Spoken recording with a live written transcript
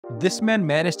This man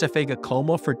managed to fake a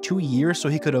coma for 2 years so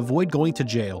he could avoid going to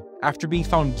jail. After being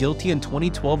found guilty in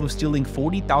 2012 of stealing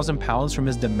 40,000 pounds from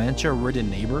his dementia-ridden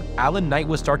neighbor, Alan Knight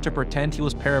would start to pretend he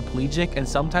was paraplegic and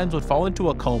sometimes would fall into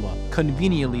a coma.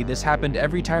 Conveniently, this happened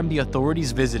every time the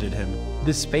authorities visited him.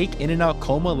 This fake in-and-out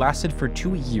coma lasted for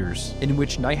 2 years, in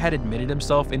which Knight had admitted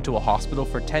himself into a hospital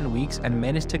for 10 weeks and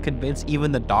managed to convince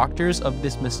even the doctors of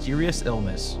this mysterious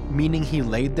illness, meaning he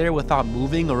laid there without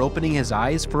moving or opening his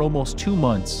eyes for almost 2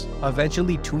 months.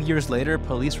 Eventually, 2 years later,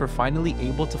 police were finally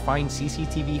able to find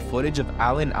CCTV footage of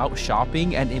Alan out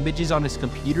shopping and images on his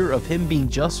computer of him being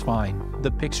just fine. The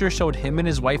picture showed him and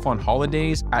his wife on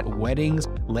holidays, at weddings,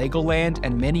 Legoland,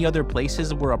 and many other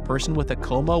places where a person with a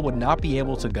coma would not be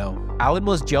able to go. Alan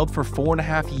was jailed for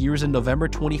 4.5 years in November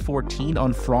 2014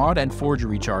 on fraud and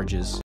forgery charges.